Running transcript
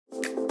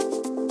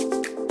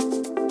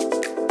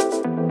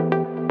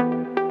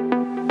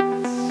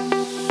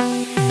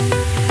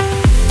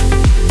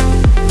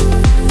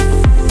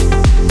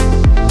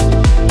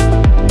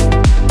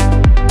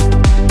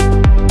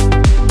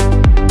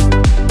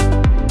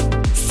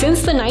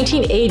Since the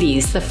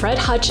 1980s, the Fred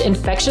Hutch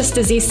Infectious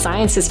Disease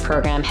Sciences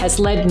program has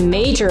led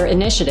major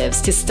initiatives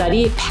to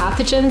study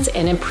pathogens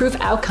and improve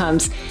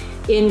outcomes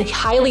in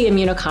highly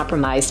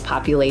immunocompromised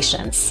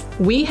populations.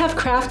 We have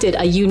crafted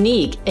a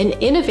unique and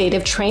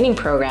innovative training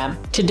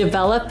program to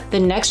develop the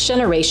next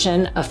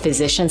generation of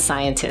physician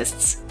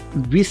scientists.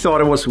 We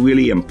thought it was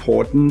really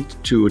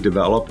important to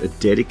develop a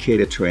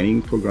dedicated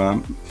training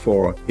program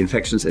for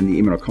infections in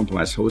the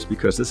immunocompromised host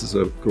because this is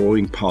a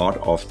growing part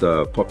of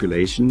the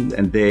population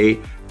and they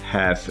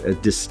have a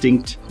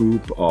distinct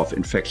group of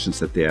infections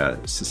that they are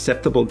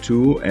susceptible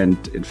to,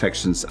 and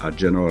infections are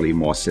generally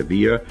more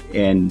severe.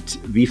 And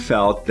we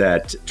felt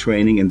that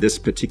training in this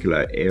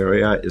particular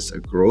area is a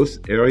growth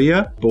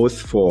area, both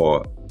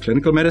for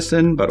clinical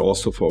medicine, but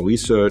also for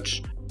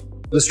research.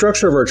 The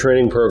structure of our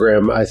training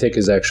program, I think,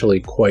 is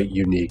actually quite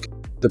unique.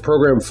 The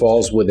program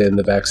falls within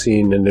the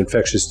Vaccine and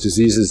Infectious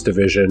Diseases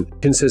Division,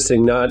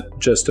 consisting not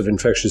just of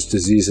infectious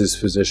diseases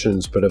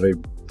physicians, but of a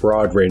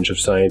broad range of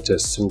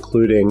scientists,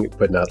 including,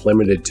 but not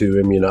limited to,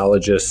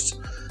 immunologists,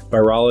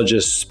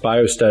 virologists,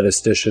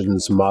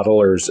 biostatisticians,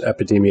 modelers,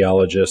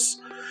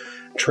 epidemiologists.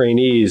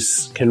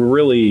 Trainees can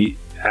really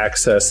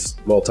access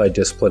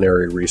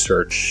multidisciplinary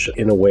research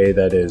in a way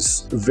that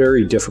is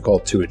very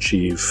difficult to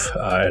achieve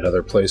at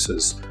other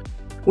places.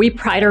 We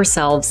pride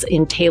ourselves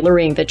in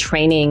tailoring the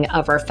training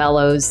of our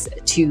fellows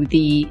to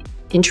the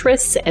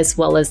interests as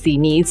well as the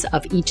needs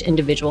of each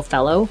individual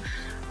fellow.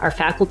 Our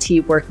faculty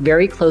work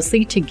very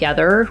closely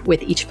together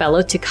with each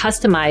fellow to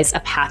customize a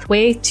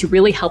pathway to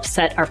really help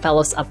set our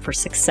fellows up for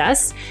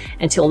success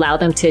and to allow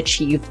them to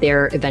achieve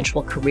their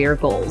eventual career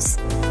goals.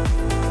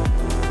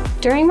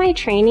 During my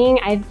training,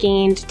 I've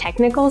gained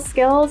technical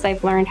skills.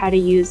 I've learned how to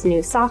use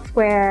new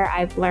software.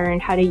 I've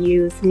learned how to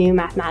use new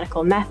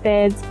mathematical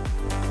methods.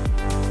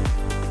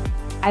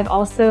 I've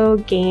also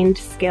gained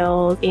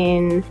skills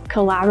in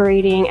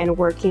collaborating and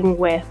working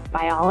with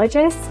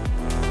biologists.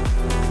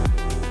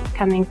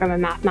 Coming from a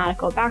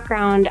mathematical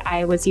background,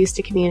 I was used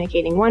to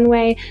communicating one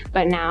way,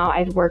 but now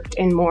I've worked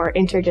in more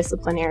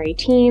interdisciplinary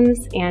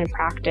teams and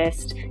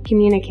practiced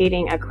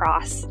communicating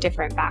across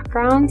different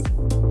backgrounds.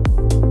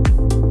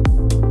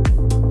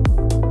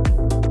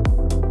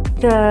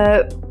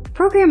 The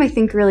program, I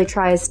think, really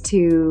tries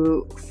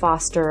to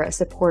foster a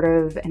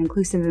supportive and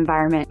inclusive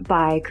environment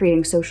by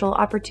creating social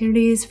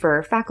opportunities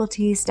for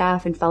faculty,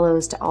 staff, and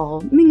fellows to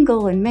all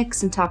mingle and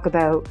mix and talk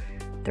about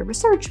their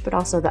research, but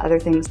also the other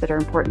things that are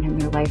important in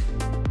their life.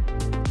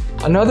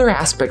 Another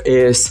aspect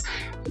is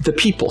the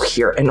people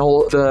here and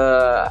all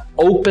the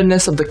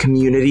openness of the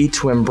community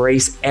to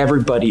embrace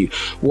everybody,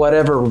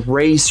 whatever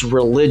race,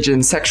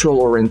 religion, sexual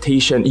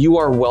orientation, you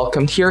are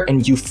welcomed here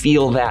and you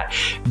feel that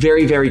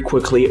very, very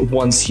quickly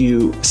once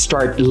you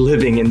start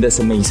living in this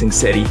amazing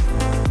city.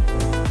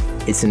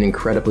 It's an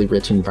incredibly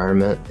rich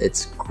environment.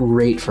 It's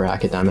great for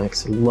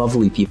academics,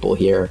 lovely people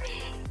here.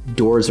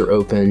 Doors are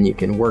open, you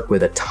can work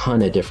with a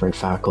ton of different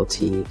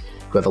faculty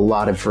who have a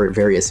lot of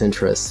various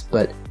interests,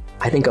 but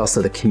I think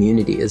also the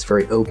community is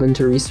very open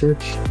to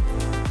research.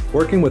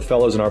 Working with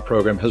fellows in our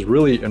program has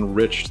really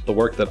enriched the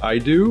work that I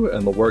do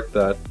and the work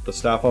that the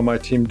staff on my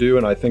team do,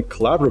 and I think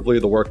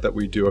collaboratively the work that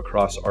we do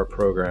across our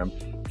program.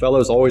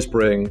 Fellows always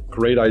bring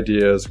great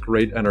ideas,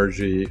 great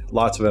energy,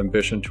 lots of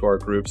ambition to our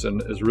groups,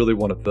 and is really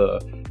one of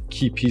the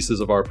key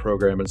pieces of our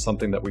program and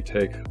something that we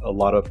take a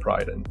lot of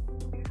pride in.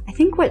 I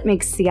think what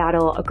makes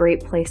Seattle a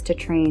great place to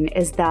train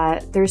is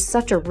that there's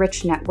such a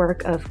rich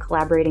network of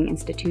collaborating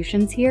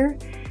institutions here.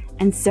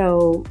 And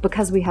so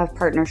because we have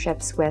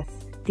partnerships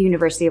with the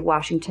University of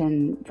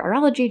Washington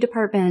Virology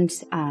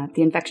Department,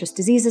 the Infectious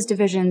Diseases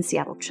Division,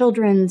 Seattle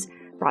Children's,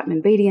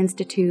 Rotman Beatty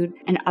Institute,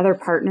 and other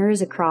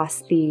partners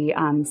across the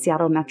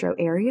Seattle metro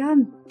area,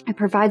 it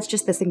provides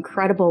just this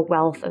incredible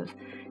wealth of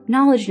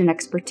knowledge and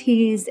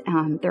expertise.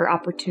 There are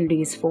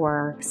opportunities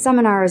for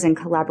seminars and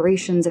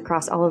collaborations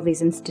across all of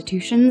these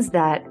institutions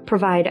that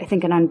provide, I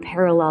think, an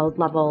unparalleled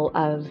level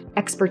of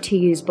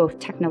expertise, both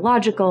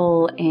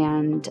technological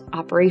and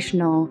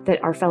operational,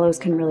 that our fellows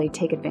can really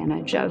take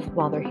advantage of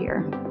while they're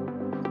here.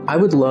 I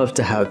would love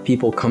to have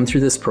people come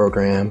through this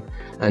program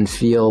and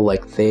feel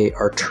like they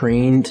are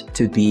trained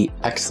to be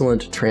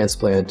excellent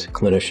transplant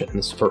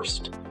clinicians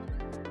first.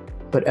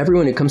 But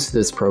everyone who comes to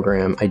this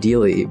program,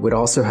 ideally, would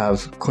also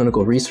have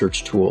clinical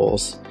research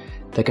tools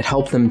that could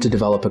help them to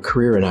develop a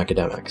career in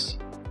academics.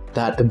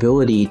 That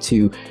ability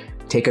to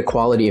take a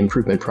quality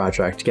improvement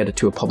project, get it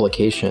to a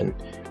publication,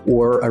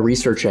 or a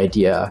research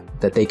idea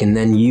that they can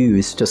then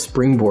use to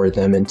springboard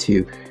them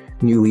into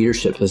new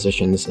leadership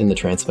positions in the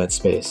transplant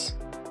space.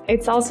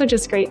 It's also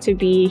just great to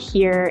be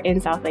here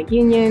in South Lake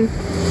Union.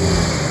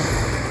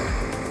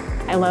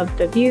 I love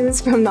the views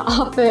from the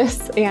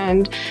office,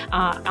 and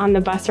on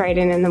the bus ride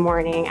in the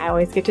morning, I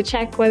always get to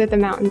check whether the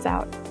mountain's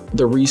out.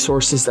 The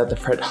resources that the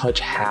Fred Hutch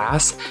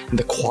has and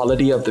the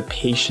quality of the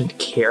patient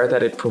care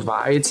that it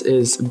provides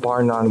is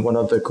bar none one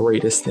of the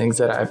greatest things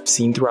that I've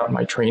seen throughout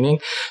my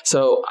training.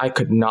 So I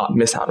could not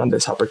miss out on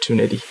this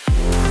opportunity.